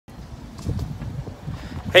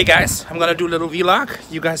Hey guys, I'm gonna do a little vlog.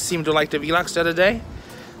 You guys seem to like the vlogs the other day.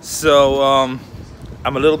 So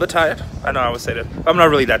I'm a little bit tired. I know I would say that. I'm not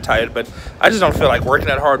really that tired, but I just don't feel like working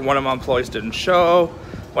that hard. One of my employees didn't show,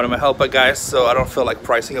 one of my helper guys, so I don't feel like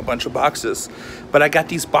pricing a bunch of boxes. But I got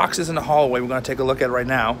these boxes in the hallway we're gonna take a look at right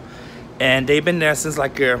now. And they've been there since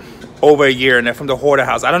like over a year, and they're from the Hoarder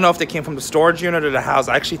house. I don't know if they came from the storage unit or the house.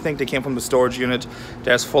 I actually think they came from the storage unit.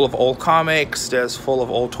 There's full of old comics, there's full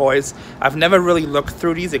of old toys. I've never really looked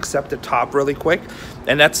through these except the top really quick.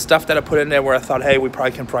 And that's stuff that I put in there where I thought, hey, we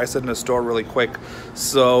probably can price it in the store really quick.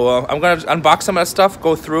 So I'm gonna unbox some of that stuff,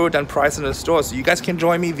 go through it, then price it in the store. So you guys can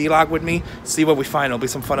join me, vlog with me, see what we find. It'll be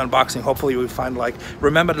some fun unboxing. Hopefully we find like,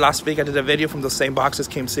 remember last week I did a video from the same boxes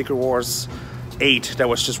came Secret Wars 8 that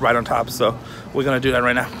was just right on top. So we're gonna do that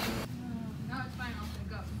right now.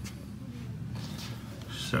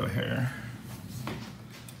 So here,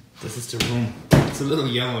 this is the room. It's a little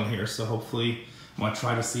yellow in here, so hopefully I'm gonna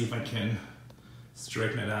try to see if I can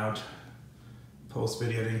straighten it out post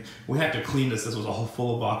video. We had to clean this. This was all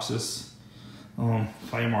full of boxes.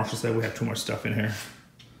 Fire marshal said we had too much stuff in here.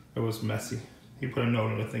 It was messy. He put a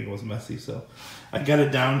note on it, I think it was messy. So I got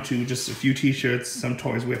it down to just a few t-shirts, some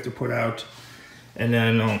toys we have to put out, and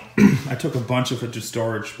then I took a bunch of it to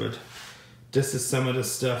storage. But this is some of the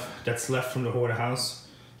stuff that's left from the Hoarder house.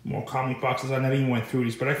 More comic boxes. I never even went through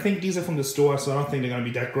these, but I think these are from the store, so I don't think they're gonna be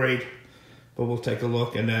that great. But we'll take a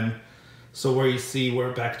look. And then, so where you see,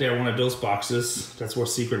 we're back there, one of those boxes, that's where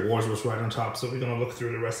Secret Wars was right on top. So we're gonna look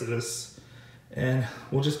through the rest of this, and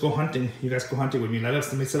we'll just go hunting. You guys go hunting with me.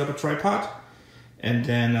 Let me set up a tripod, and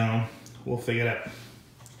then we'll figure it out.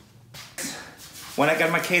 When I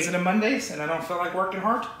got my K's on Mondays and I don't feel like working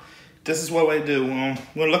hard, this is what I do.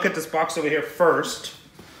 We'll look at this box over here first.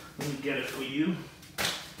 Let me get it for you.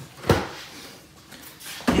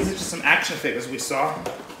 These are just some action figures we saw.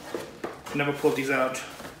 Never pulled these out.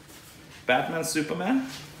 Batman, Superman.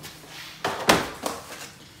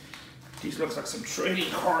 These looks like some trading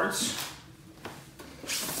cards.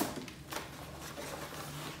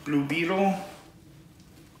 Blue Beetle.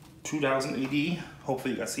 2000 AD.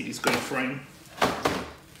 Hopefully you guys see these good in frame.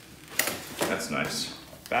 That's nice.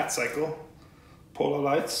 Bat Cycle. Polar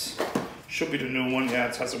Lights. Should be the new one. Yeah,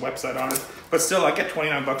 it has a website on it. But still, I get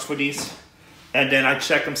 29 bucks for these. And then I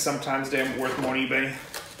check them sometimes, they're worth more on eBay.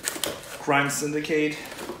 Crime Syndicate.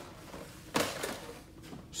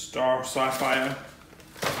 Star Sapphire.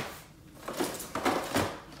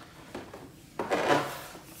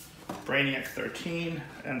 Brainiac 13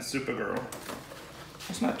 and Supergirl.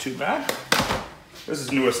 That's not too bad. This is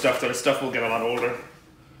newer stuff, though. This stuff will get a lot older.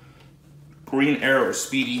 Green Arrow,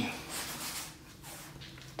 Speedy.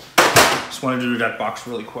 Just wanted to do that box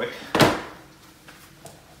really quick.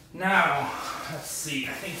 Now, let's see, I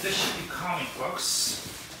think this should be comic books.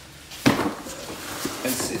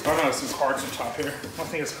 And see, oh no, there's some cards on top here. I don't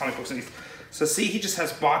think it's comic books in these. So see, he just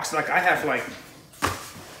has boxes, like I have like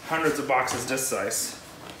hundreds of boxes this size.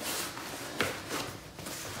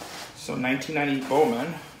 So 1990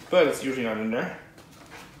 Bowman, but it's usually not in there.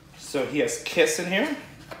 So he has Kiss in here.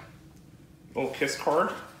 Old Kiss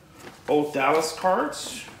card. Old Dallas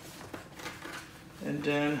cards. And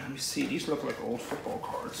then, let me see, these look like old football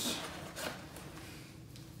cards.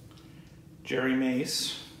 Jerry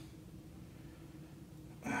Mace.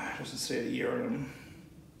 Doesn't say a year on them.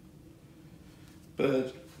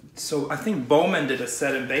 But, so I think Bowman did a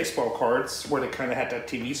set in baseball cards where they kind of had that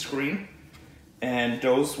TV screen. And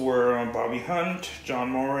those were Bobby Hunt, John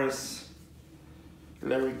Morris,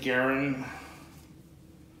 Larry Guerin,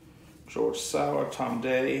 George Sauer, Tom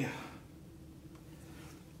Day.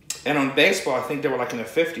 And on baseball, I think they were like in the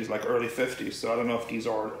 50s, like early 50s. So I don't know if these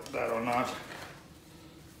are that or not.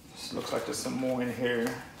 This looks like there's some more in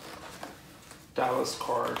here. Dallas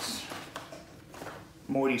cards.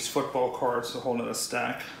 More of these football cards, a whole nother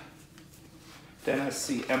stack. Then I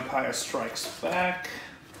see Empire Strikes Back.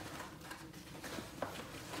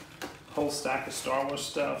 Whole stack of Star Wars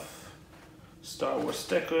stuff. Star Wars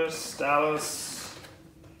stickers, Dallas,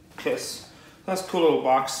 Kiss. That's a cool little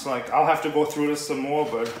box. Like, I'll have to go through this some more,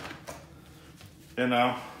 but you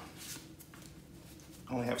know,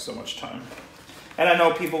 I only have so much time. And I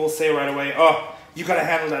know people will say right away, oh, you gotta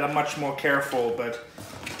handle that, I'm much more careful, but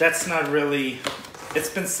that's not really, it's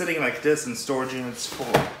been sitting like this in storage units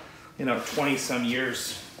for, you know, 20 some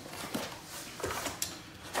years.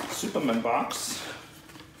 Superman box,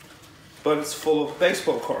 but it's full of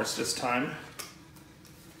baseball cards this time.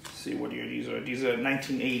 Let's see what year these are. These are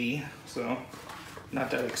 1980, so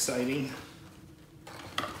not that exciting.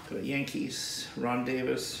 The Yankees, Ron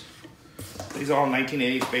Davis. These are all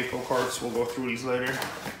 1980s baseball cards. We'll go through these later.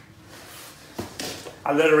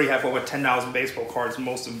 I literally have over 10,000 baseball cards,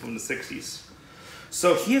 most of them from the 60s.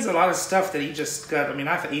 So he has a lot of stuff that he just got. I mean,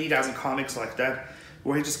 I have 80,000 comics like that,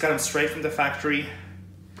 where he just got them straight from the factory,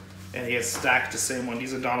 and he has stacked the same one.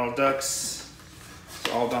 These are Donald Ducks. It's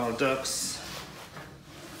all Donald Ducks.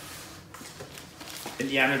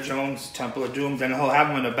 Indiana Jones, Temple of Doom. Then he'll have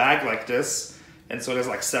them in a bag like this, and so there's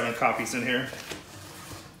like 7 copies in here.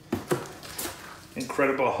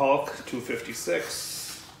 Incredible Hulk,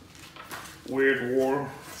 256. Weird War.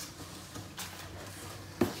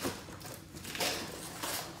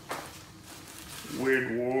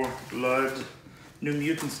 Weird War, Blood. New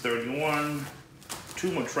Mutants, 31.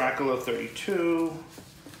 Tomb of Dracula, 32.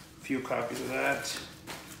 A few copies of that.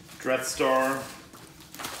 Dreadstar.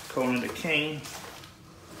 Conan the King.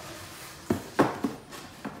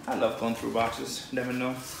 I love going through boxes. Never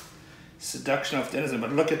know. Seduction of the Innocent,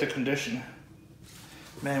 but look at the condition.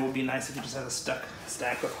 Man, it would be nice if you just had a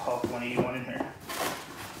stack of Hulk 181 in here.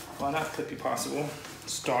 Why not? Could be possible.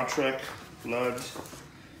 Star Trek, Blood.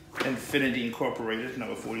 Infinity Incorporated,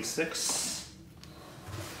 number 46.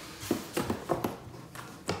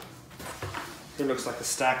 Here looks like a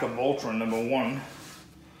stack of Voltron, number 1.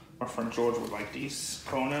 My friend George would like these.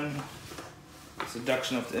 Conan.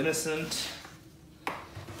 Seduction of the Innocent.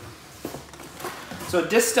 So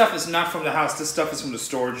this stuff is not from the house. This stuff is from the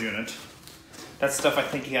storage unit. That stuff I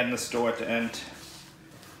think he had in the store at the end.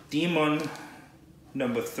 Demon,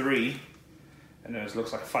 number 3. And there's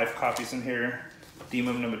looks like 5 copies in here.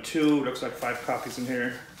 Demon number 2, looks like 5 copies in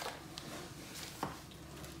here.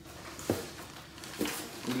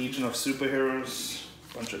 Legion of Superheroes,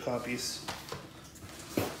 bunch of copies.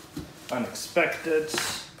 Unexpected.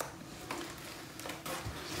 It's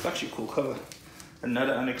actually a cool cover.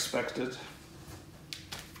 Another Unexpected.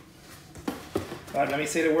 Alright, let me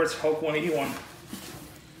say the words Hulk 181.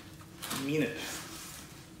 I mean it.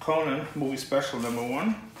 Conan, movie special number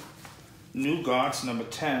 1. New Gods number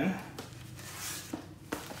 10.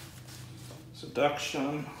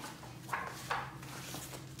 Seduction.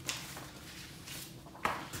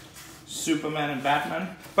 Superman and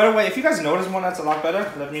Batman. By the way, if you guys notice one that's a lot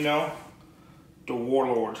better, let me know. The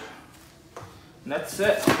Warlord. And that's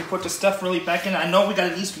it. We put the stuff really back in. I know we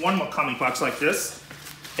got at least one more comic box like this.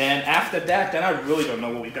 And after that, then I really don't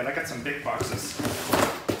know what we got. I got some big boxes.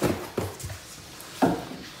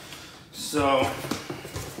 So,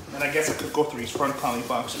 and I guess I could go through these front comic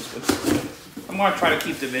boxes, but I'm gonna try to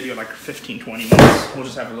keep the video like 15-20 minutes. We'll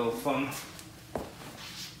just have a little fun.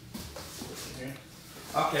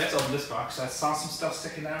 Okay, let's open this box. I saw some stuff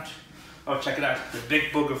sticking out. Oh, check it out. The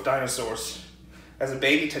Big Book of Dinosaurs. As a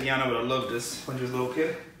baby, Tatiana would have loved this when she was a little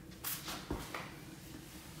kid.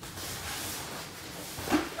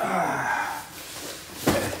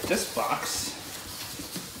 Okay, this box.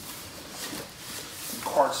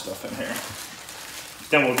 Card stuff in here.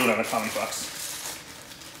 Then we'll do it on a comic box.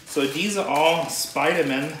 So these are all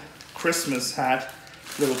Spider-Man Christmas hat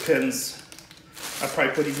little pins. I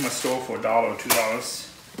probably put these in my store for $1 or $2.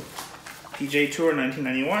 PJ Tour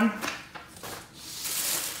 1991.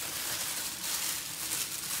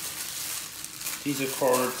 These are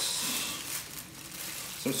cards,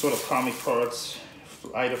 some sort of comic cards,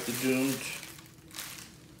 Flight of the Doomed,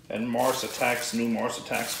 and Mars Attacks, new Mars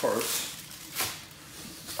Attacks cards.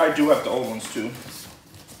 I do have the old ones too.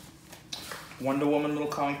 Wonder Woman little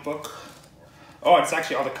comic book. Oh, it's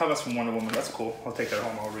actually all the covers from Wonder Woman. That's cool. I'll take that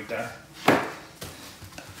home. I'll read that.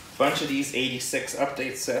 Bunch of these 86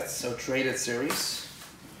 update sets, so traded series.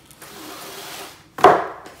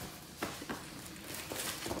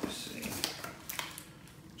 Let's see.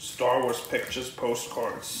 Star Wars pictures,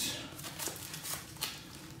 postcards.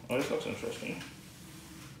 Oh, this looks interesting.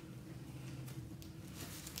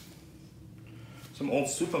 Some old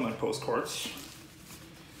Superman postcards.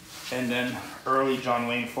 And then early John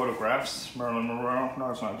Wayne photographs. Marilyn Monroe.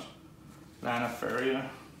 No, it's not. Lana Ferrier.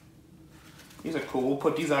 These are cool. We'll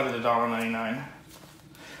put these out at $1.99.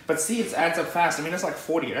 But see, it adds up fast. I mean, that's like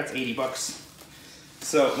 40. That's 80 bucks.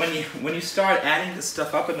 So when you start adding this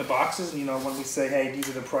stuff up in the boxes, you know, when we say, hey, these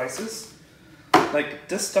are the prices, like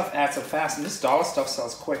this stuff adds up fast, and this dollar stuff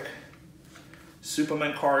sells quick.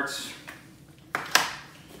 Superman cards.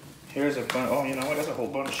 Here's a bunch. Oh, you know what? There's a whole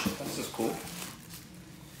bunch. This is cool.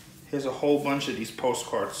 Here's a whole bunch of these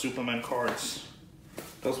postcards, Superman cards.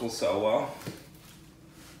 Those will sell well.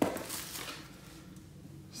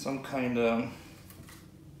 Some kind of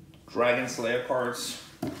Dragon Slayer cards.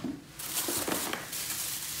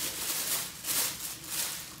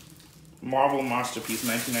 Marvel Masterpiece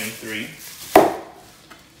 1993.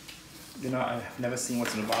 You know, I've never seen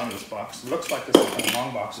what's in the bottom of this box. It looks like this is like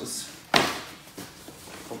long boxes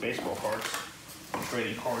for baseball cards,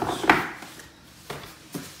 trading cards.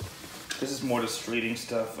 This is more just reading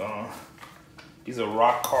stuff. These are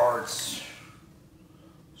rock cards,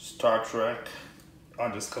 Star Trek,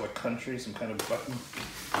 undiscovered country, some kind of button.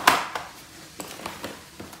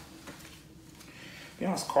 To be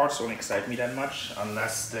honest, cards don't excite me that much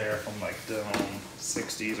unless they're from like the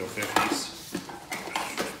 60s or 50s.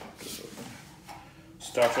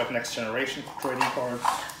 Star Trek Next Generation trading cards.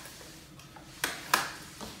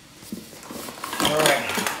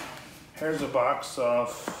 Alright, here's a box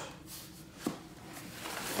of,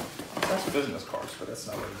 that's business cards, but that's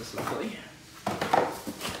not what it is, luckily.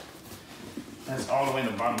 That's all the way in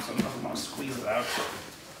the bottom, so I'm not going to squeeze it out.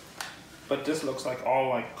 But this looks like all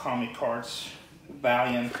like comic cards,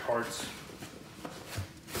 Valiant cards.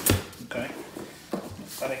 Okay,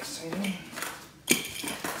 is that exciting? Let's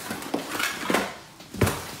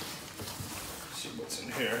see what's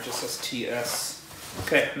in here, it just says TS.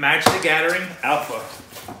 Okay, Magic the Gathering Alpha.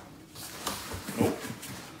 Nope.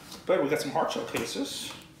 But we got some hard shell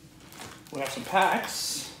cases. We have some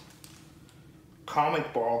packs.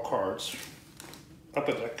 Comic ball cards.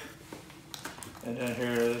 Upper deck. And then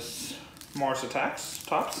here's Mars Attacks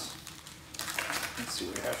tops. Let's see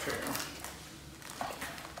what we have here.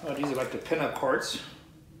 Oh, these are like the pinup cards.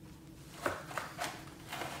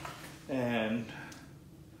 And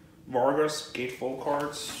Vargas gatefold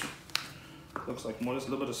cards. Looks like more, just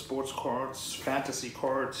a little bit of sports cards, fantasy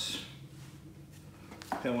cards.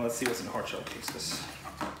 And let's see what's in the hard shell cases.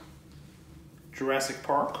 Jurassic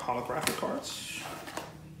Park holographic cards.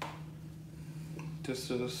 This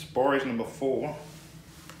is Boris number 4.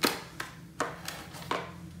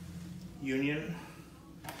 Union.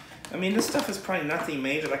 I mean, this stuff is probably nothing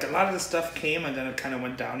major. Like, a lot of this stuff came and then it kind of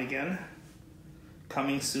went down again.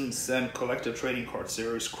 Coming soon, send collector trading card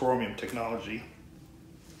series, Chromium technology.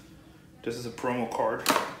 This is a promo card.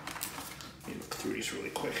 Let me look through these really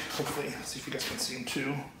quick, hopefully. See if you guys can see them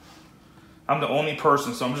too. I'm the only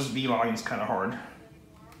person, so I'm just vlogging. It's kind of hard.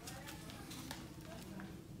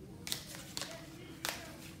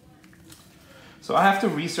 So I have to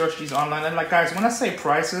research these online. And like, guys, when I say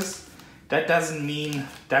prices, that doesn't mean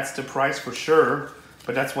that's the price for sure,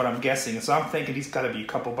 but that's what I'm guessing. So I'm thinking these gotta be a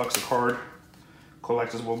couple bucks a card.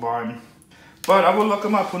 Collectors will buy them. But I will look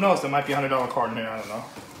them up. Who knows? There might be a $100 card in there. I don't know.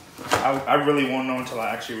 I really won't know until I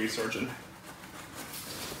actually research it.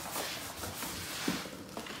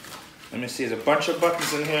 Let me see. There's a bunch of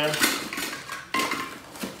buttons in here.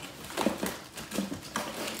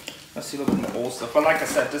 Let's see a little bit more old stuff. But like I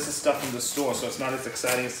said, this is stuff in the store, so it's not as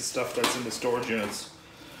exciting as the stuff that's in the storage units.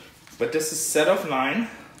 But this is set of 9.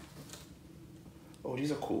 Oh,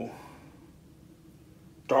 these are cool.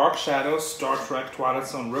 Dark Shadows, Star Trek, Twilight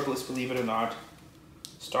Zone, Ripley's Believe It or Not,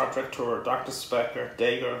 Star Trek Tour, Dr. Specker,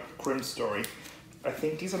 Dagger, Grim Story. I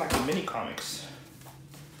think these are like the mini comics.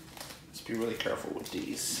 Let's be really careful with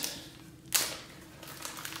these.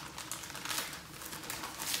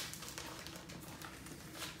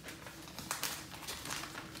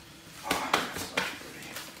 Oh, that's so pretty.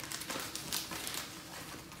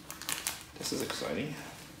 This is exciting.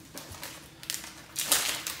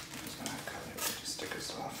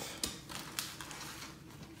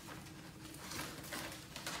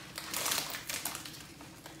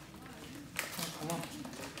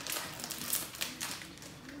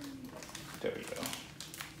 There we go.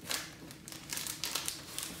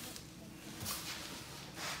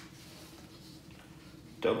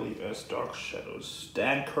 WS Dark Shadows.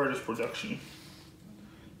 Dan Curtis production.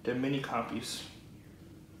 They're mini copies.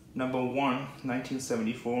 Number 1,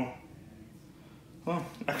 1974. Well,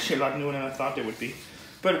 actually a lot newer than I thought they would be.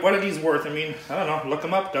 But what are these worth? I mean, I don't know. Look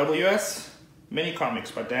them up. WS Mini Comics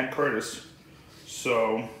by Dan Curtis.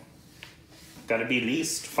 So, gotta be at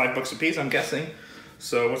least $5 a piece, I'm guessing.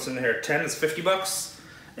 So what's in here? 10 is 50 bucks.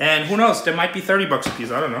 And who knows, there might be 30 bucks a piece,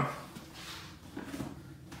 I don't know.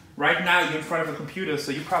 Right now you're in front of a computer,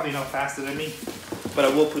 so you probably know faster than me. But I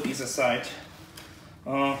will put these aside.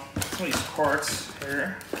 Some of these cards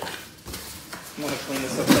here. I'm gonna clean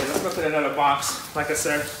this up later. Let's look at another box. Like I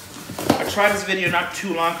said, I tried this video not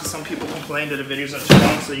too long because some people complained that the videos are too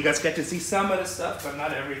long, so you guys get to see some of the stuff, but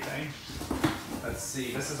not everything. Let's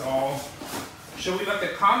see, this is all. Should we look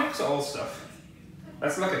at comics or old stuff?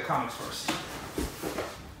 Let's look at comics first.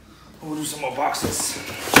 We'll do some more boxes.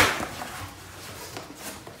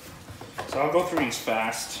 So I'll go through these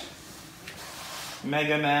fast.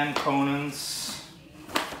 Mega Man, Conan's,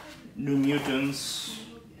 New Mutants,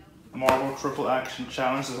 Marvel Triple Action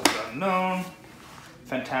Challenges of the Unknown,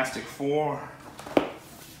 Fantastic Four.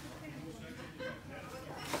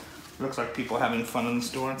 Looks like people having fun in the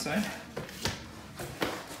store inside.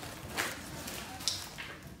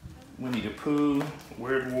 Winnie the Pooh,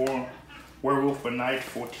 Weird War, Werewolf by Night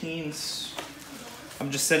 14s. I'm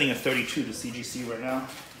just sending a 32 to CGC right now.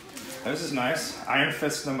 This is nice. Iron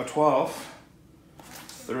Fist number 12.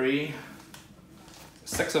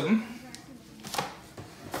 6 of them.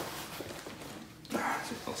 What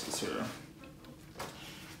else is here?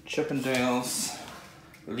 Chippendales.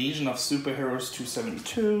 Legion of Superheroes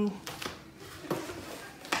 272.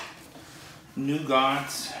 New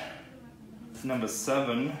Gods number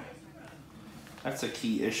 7. That's a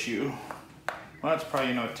key issue. Well, that's probably,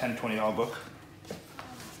 you know, a $10, $20 book.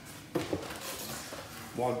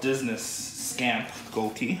 Walt Disney's Scamp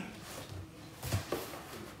Gold Key.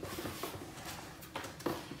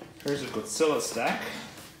 Here's a Godzilla stack.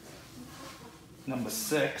 Number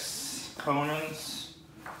 6. Conan's.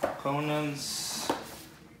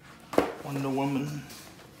 Wonder Woman.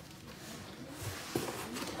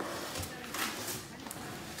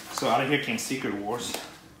 So out of here came Secret Wars.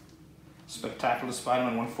 Spectacular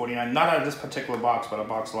Spider-Man 149. Not out of this particular box, but a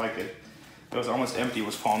box like it. It was almost empty, it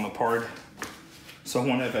was falling apart. So I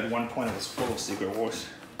wonder if at one point it was full of Secret Wars.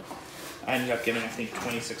 I ended up getting, I think,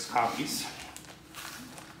 26 copies.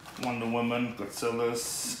 Wonder Woman,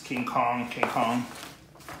 Godzilla's, King Kong.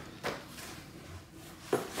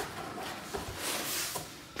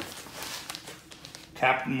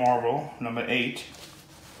 Captain Marvel, number 8.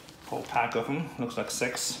 Whole pack of them, looks like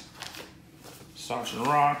 6. Sergeant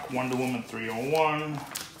Rock, Wonder Woman 301,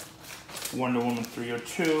 Wonder Woman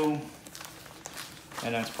 302,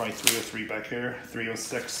 and that's probably 303 back here,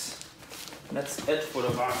 306. And that's it for the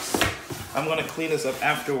box. I'm gonna clean this up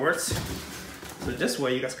afterwards, so this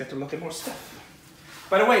way you guys get to look at more stuff.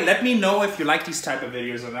 By the way, let me know if you like these type of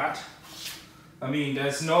videos or not. I mean,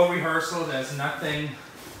 there's no rehearsal, there's nothing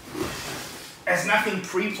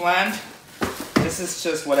pre-planned. This is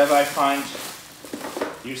just whatever I find,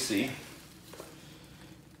 you see.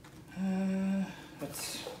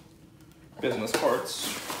 That's business parts,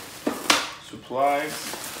 supplies.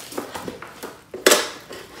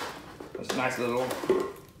 There's nice little,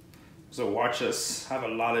 so watches. I have a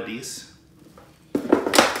lot of these. A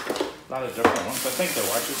lot of different ones. I think they're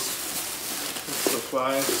watches.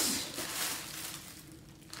 Supplies.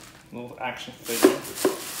 Little action figure.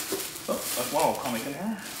 Oh, a wall comic in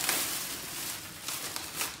here.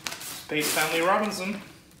 Space Family Robinson.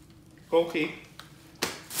 Gold Key.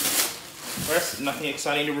 There's nothing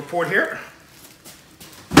exciting to report here.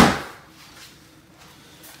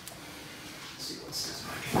 Let's see what's this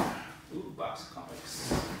back here. Ooh, box of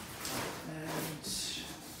comics. And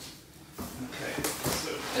okay, so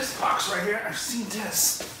this box right here, I've seen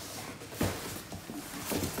this.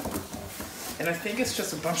 And I think it's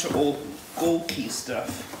just a bunch of old Gold Key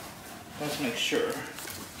stuff. Let's make sure.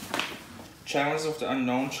 Challenge of the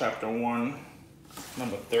Unknown, Chapter 1,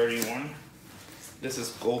 number 31. This is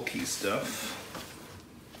Gold Key stuff.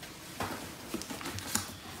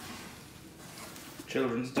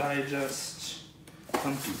 Children's Digest,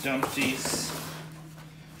 Humpty Dumpties.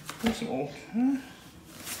 There's some old,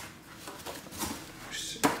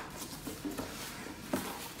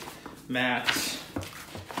 Matt.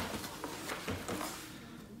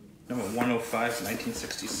 Number 105,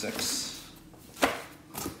 1966.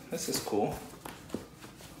 This is cool.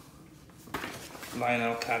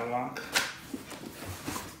 Lionel catalog.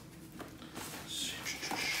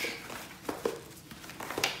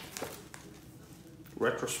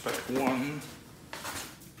 Retrospect 1.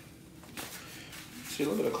 See a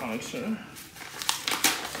little bit of comics here.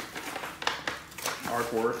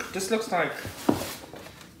 Artwork. This looks like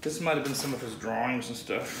this might have been some of his drawings and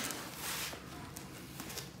stuff.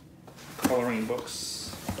 Coloring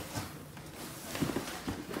books.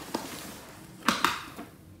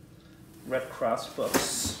 Red Cross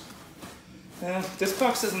books. This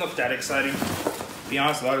box doesn't look that exciting. To be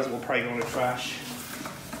honest, a lot of this will probably go in the trash.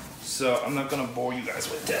 So I'm not gonna bore you guys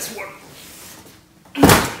with this one.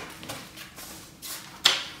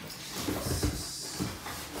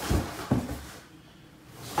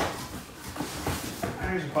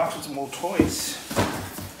 There's a box with some old toys.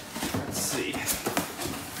 Let's see.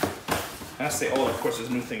 And I say old, of course, there's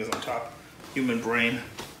new things on top. Human Brain.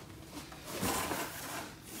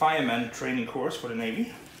 Fireman training course for the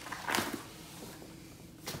Navy.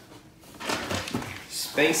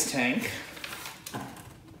 Space Tank.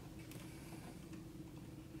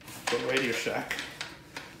 For Radio Shack.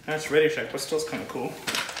 That's Radio Shack, but still it's kind of cool.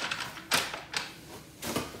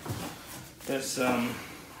 There's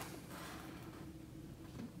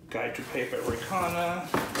Guide to Paper Americana.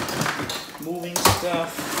 Moving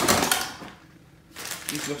stuff.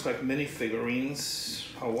 These looks like mini figurines.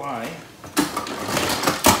 Hawaii.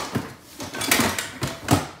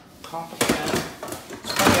 Copper can.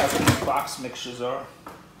 It's funny how these box mixtures are.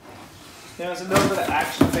 There's a little bit of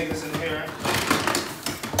action figures in here.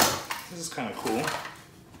 This is kind of cool.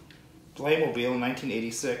 Playmobil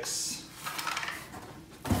 1986.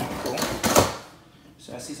 Cool.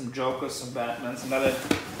 So I see some Jokers, some Batmans, another.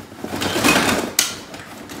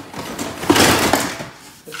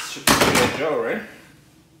 This should be G.I. Joe, right?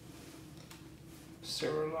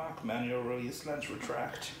 Serial lock, manual release, lens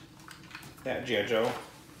retract. Yeah, G.I. Joe.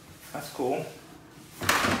 That's cool.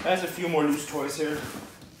 There's a few more loose toys here.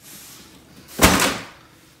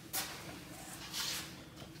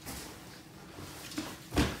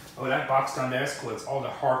 Oh, that box down there is cool. It's all the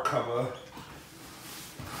hardcover.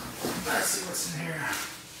 Let's see what's in here.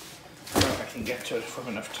 I don't know if I can get to it for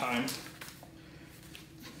enough time.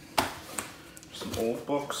 Some old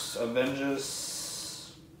books,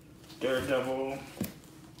 Avengers, Daredevil,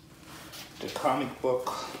 the comic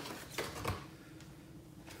book.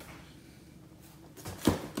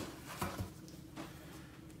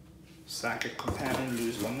 Sackett Companion,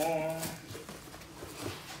 Louis L'Amour,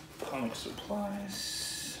 comic supplies.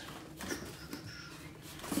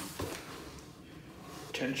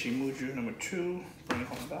 Tenchi Muju number 2, bring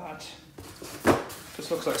home that.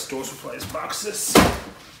 This looks like store supplies boxes.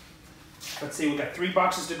 Let's see, we got 3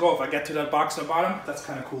 boxes to go. If I get to that box on the bottom, that's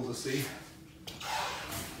kind of cool to see.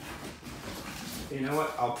 You know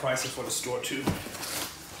what? I'll price it for the store too.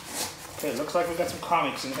 Okay, looks like we got some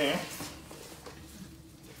comics in here.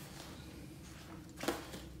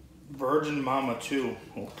 Virgin Mama 2.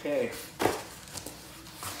 Okay.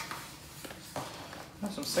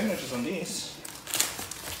 Got some signatures on these.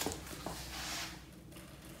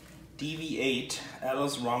 DV8,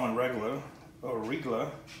 Alice Ramen Regler, or Regler.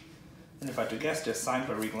 And if I had to guess, they're signed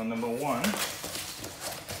by Regler number 1.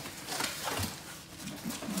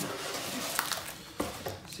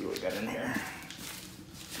 Let's see what we got in here.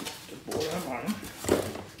 The board I'm on.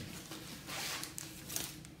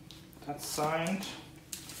 That's signed.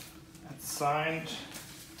 That's signed.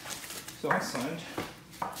 It's all signed.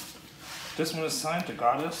 This one is signed to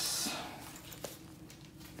Goddess.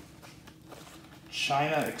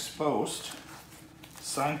 China Exposed,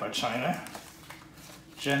 signed by China.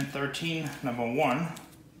 Gen 13, number 1,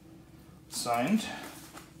 signed.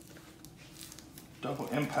 Double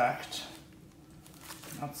Impact,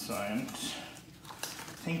 not signed.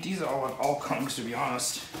 I think these are all comics, to be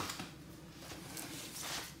honest.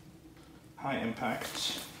 High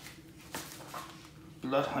Impact,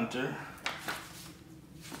 Blood Hunter,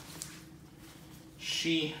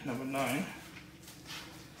 She, number 9.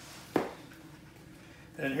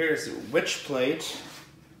 And here's the Witch Plate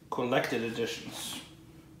Collected Editions.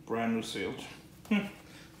 Brand new sealed.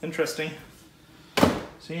 Interesting.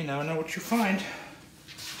 So you never know what you find.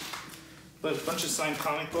 But a bunch of signed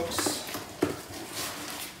comic books.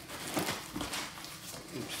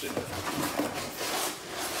 Oops, I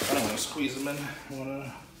don't want to squeeze them in. I want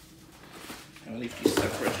to leave these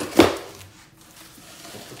separate.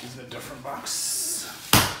 I'll put these in a different box.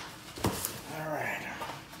 Alright.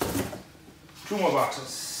 2 more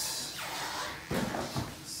boxes. Let's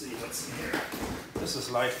see what's in here. This is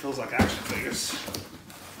light, feels like action figures.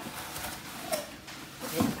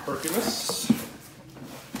 Hercules.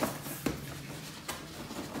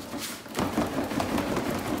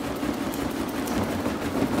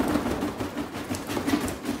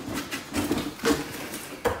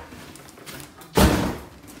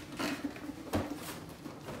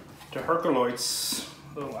 The Herculoids,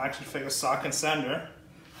 little action figure Sock and Sander.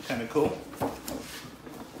 Kind of cool.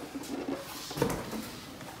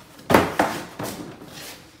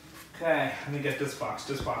 Okay, let me get this box.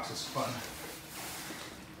 This box is fun.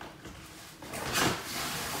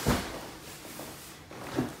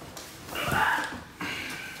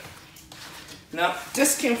 Now,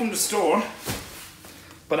 this came from the store,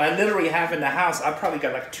 but I literally have in the house, I probably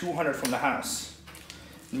got like 200 from the house.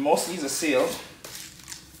 Most of these are sealed.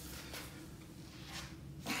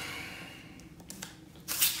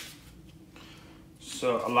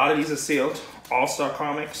 So a lot of these are sealed. All-Star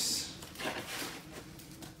Comics.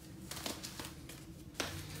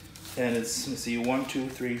 And it's, let's see, 1, 2,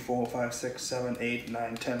 3, 4, 5, 6, 7, 8,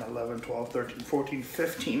 9, 10, 11, 12, 13, 14,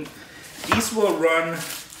 15. These will run,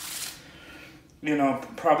 you know,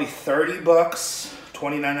 probably 30 bucks,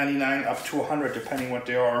 $29.99 up to 100 depending what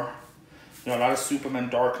they are. You know, a lot of Superman,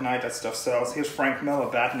 Dark Knight, that stuff sells. Here's Frank Miller,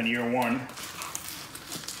 Batman Year 1. Let's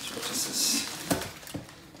see what this is.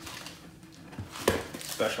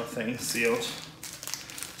 Special thing, sealed.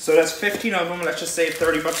 So that's 15 of them. Let's just say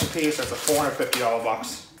 30 bucks a piece. That's a $450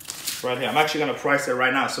 box right here. I'm actually gonna price it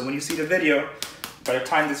right now. So when you see the video, by the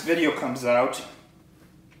time this video comes out,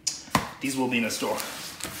 these will be in the store.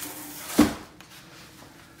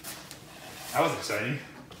 That was exciting.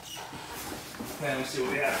 Okay, let me see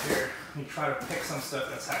what we have here. Let me try to pick some stuff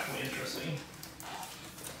that's actually interesting.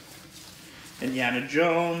 Indiana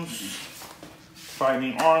Jones,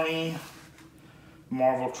 Fighting Army,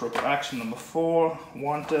 Marvel Triple Action number 4,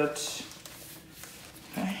 Wanted.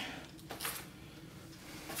 Okay.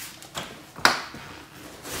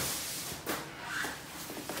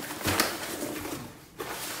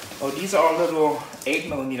 Oh, these are all little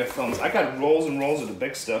 8mm films. I got rolls and rolls of the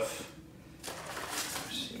big stuff.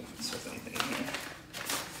 Let's see if it says anything here.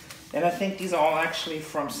 And I think these are all actually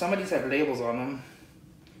from, some of these have labels on them.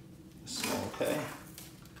 So, okay.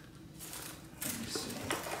 Let me see.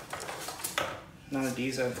 None of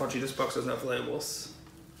these, unfortunately, this box doesn't have labels.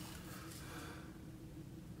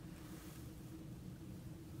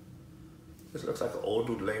 This looks like an old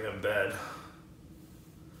dude laying in bed.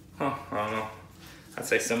 Huh, I don't know. I'd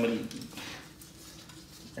say somebody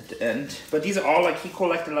at the end. But these are all like, he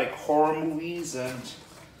collected like horror movies and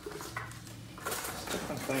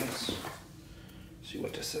different things. Let's see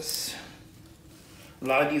what this is. A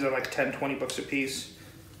lot of these are like 10, 20 bucks a piece,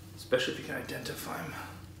 especially if you can identify them.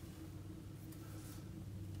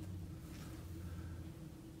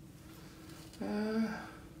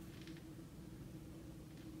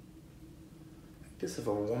 This is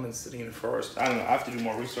a woman sitting in the forest. I don't know, I have to do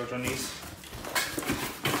more research on these.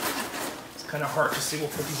 It's kind of hard to see. We'll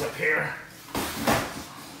put these up here.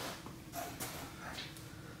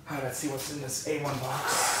 Let's see what's in this A1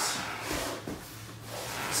 box.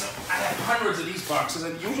 So I have hundreds of these boxes,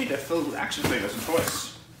 and usually they're filled with action figures and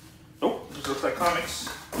toys. Nope, this looks like comics.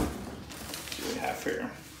 Let's see what we have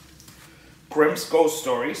here. Grimm's Ghost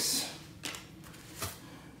Stories.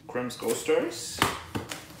 Grimm's Ghost Stories.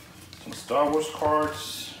 Some Star Wars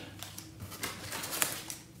cards.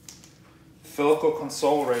 Philco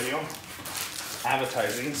console radio.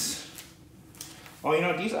 Advertisings. Oh, you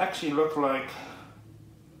know, these actually look like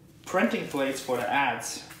printing plates for the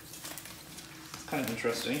ads. It's kind of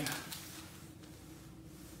interesting.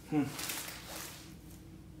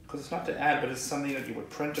 Because it's not the ad, but it's something that you would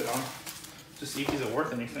print it on to see if these are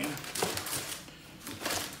worth anything.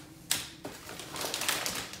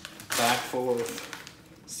 Bag full of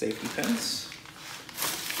safety pins.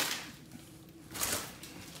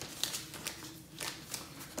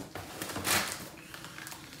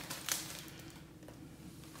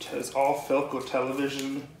 It's all Philco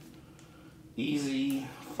television. Easy,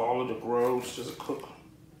 Follow the Groves, there's a cook.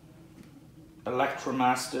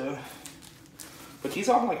 Electromaster. But these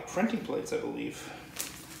are like printing plates, I believe.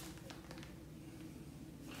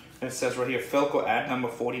 And it says right here, Philco ad number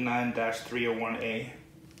 49-301A.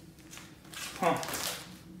 Huh.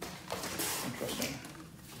 Interesting.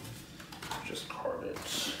 Just carded.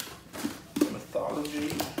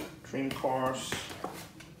 Mythology, Dream Cars.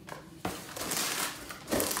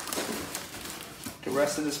 The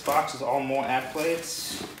rest of this box is all more ad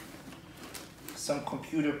plates. Some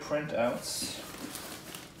computer printouts.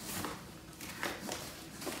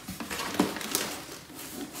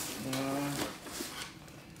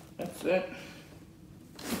 That's it.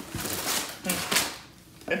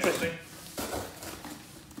 Interesting.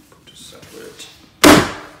 Put this separate.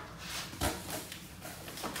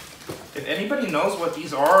 If anybody knows what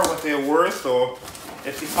these are, what they're worth, or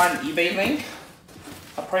if you find an eBay link,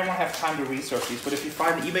 I probably won't have time to research these, but if you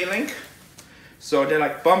find an eBay link, so they're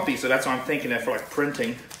like bumpy, so that's what I'm thinking they're for like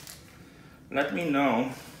printing. Let me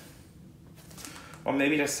know. Or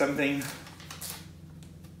maybe there's something.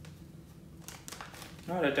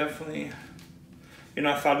 No, they're definitely, you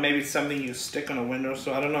know, I thought maybe it's something you stick on a window,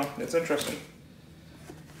 so I don't know. It's interesting.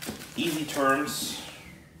 Easy terms.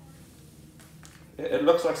 It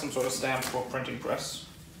looks like some sort of stamp for a printing press.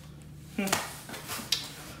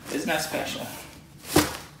 Isn't that special?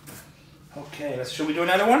 Okay, should we do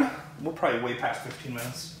another one? We're probably way past 15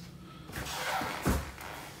 minutes.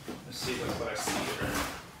 Let's see what I see here.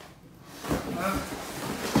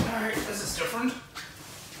 Alright, this is different.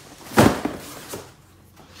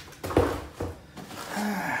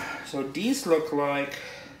 So these look like, it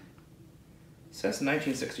says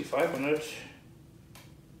 1965 on it.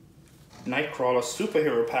 Nightcrawler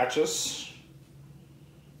superhero patches.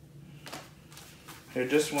 Here,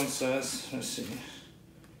 this one says, let's see.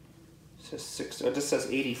 Says this says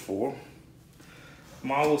 84.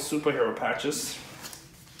 Marvel superhero patches.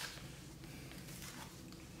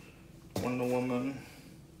 Wonder Woman.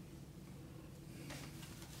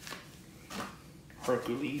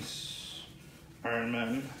 Hercules. Iron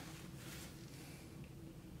Man.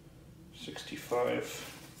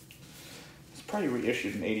 65. It's probably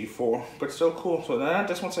reissued in 84, but still cool. So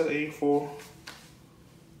this one says 84.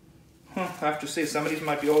 I have to say, some of these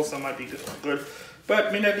might be old, some might be good. But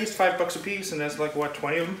I mean, at least $5 a piece, and there's like what,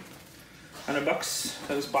 20 of them? $100.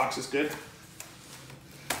 This box is good.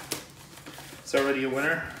 It's already a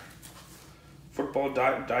winner. Football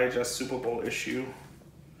Digest Super Bowl issue.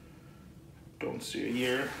 Don't see a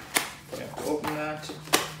year, but I have to open that.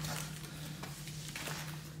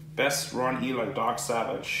 Best Run Eli Dog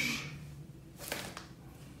Savage.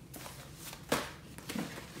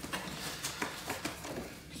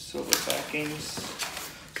 Silver backings.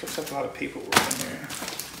 Looks like a lot of paperwork in here.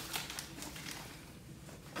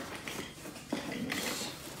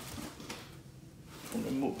 From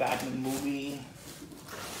the Batman movie.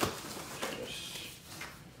 Just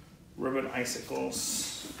ribbon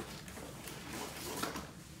icicles.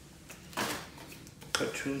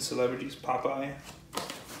 Cartoon celebrities, Popeye.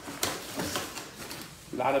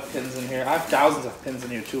 A lot of pins in here. I have thousands of pins in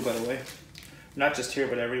here too, by the way. Not just here,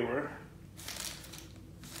 but everywhere.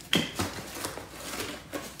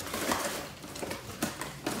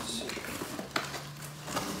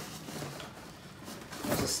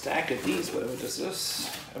 There's a stack of these, whatever this is.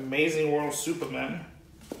 Amazing World Superman.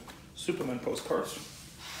 Superman postcards.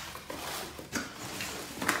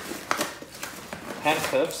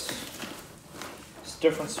 Handcuffs. It's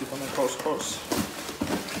different Superman postcards.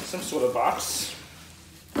 Some sort of box.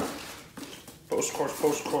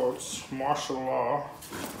 Postcards, martial law,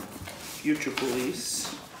 future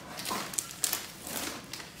police.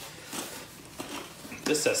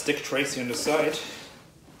 This says Dick Tracy on the side.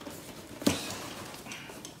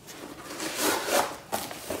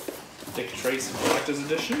 Dick Tracy Collector's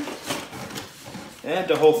Edition. And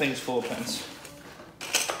the whole thing's full of pins.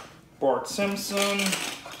 Bart Simpson.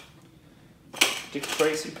 Dick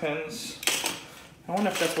Tracy pins. I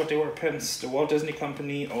wonder if that's what they were, pins. The Walt Disney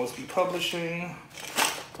Company, OSP Publishing,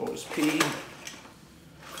 OSP,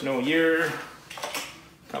 no year.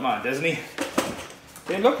 Come on, Disney.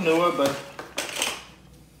 They look newer, but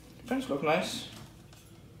the pins look nice.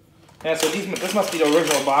 Yeah, so this must be the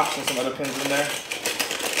original box and some other pins in there.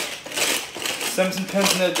 Simpson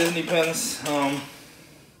pins in there, Disney pins. I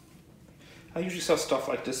usually sell stuff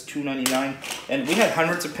like this, $2.99. And we had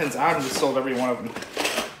hundreds of pins out and we sold every one of them.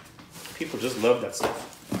 People just love that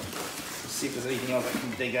stuff. Let's see if there's anything else I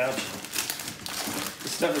can dig out.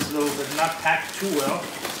 This stuff is a little bit not packed too well.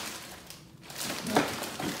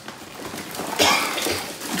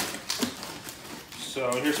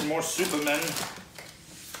 So here's some more Superman.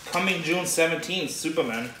 Coming June 17th,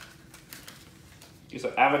 Superman. These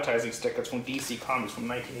are advertising stickers from DC Comics from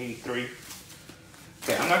 1983.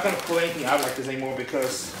 Okay, I'm not going to pull anything out like this anymore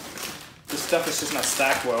because this stuff is just not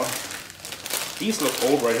stacked well. These look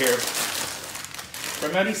old right here.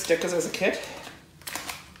 Remember these stickers as a kid?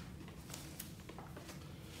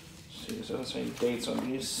 Let's see, there doesn't say any dates on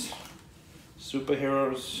these.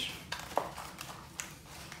 Superheroes.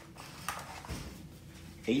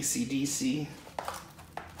 AC/DC.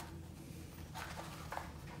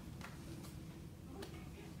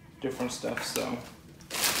 Different stuff, so.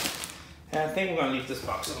 And I think we're gonna leave this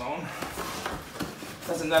box alone.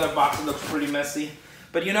 That's another box that looks pretty messy.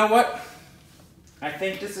 But you know what? I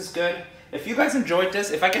think this is good. If you guys enjoyed this,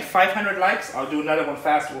 if I get 500 likes, I'll do another one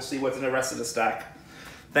fast. We'll see what's in the rest of the stack.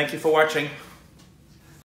 Thank you for watching.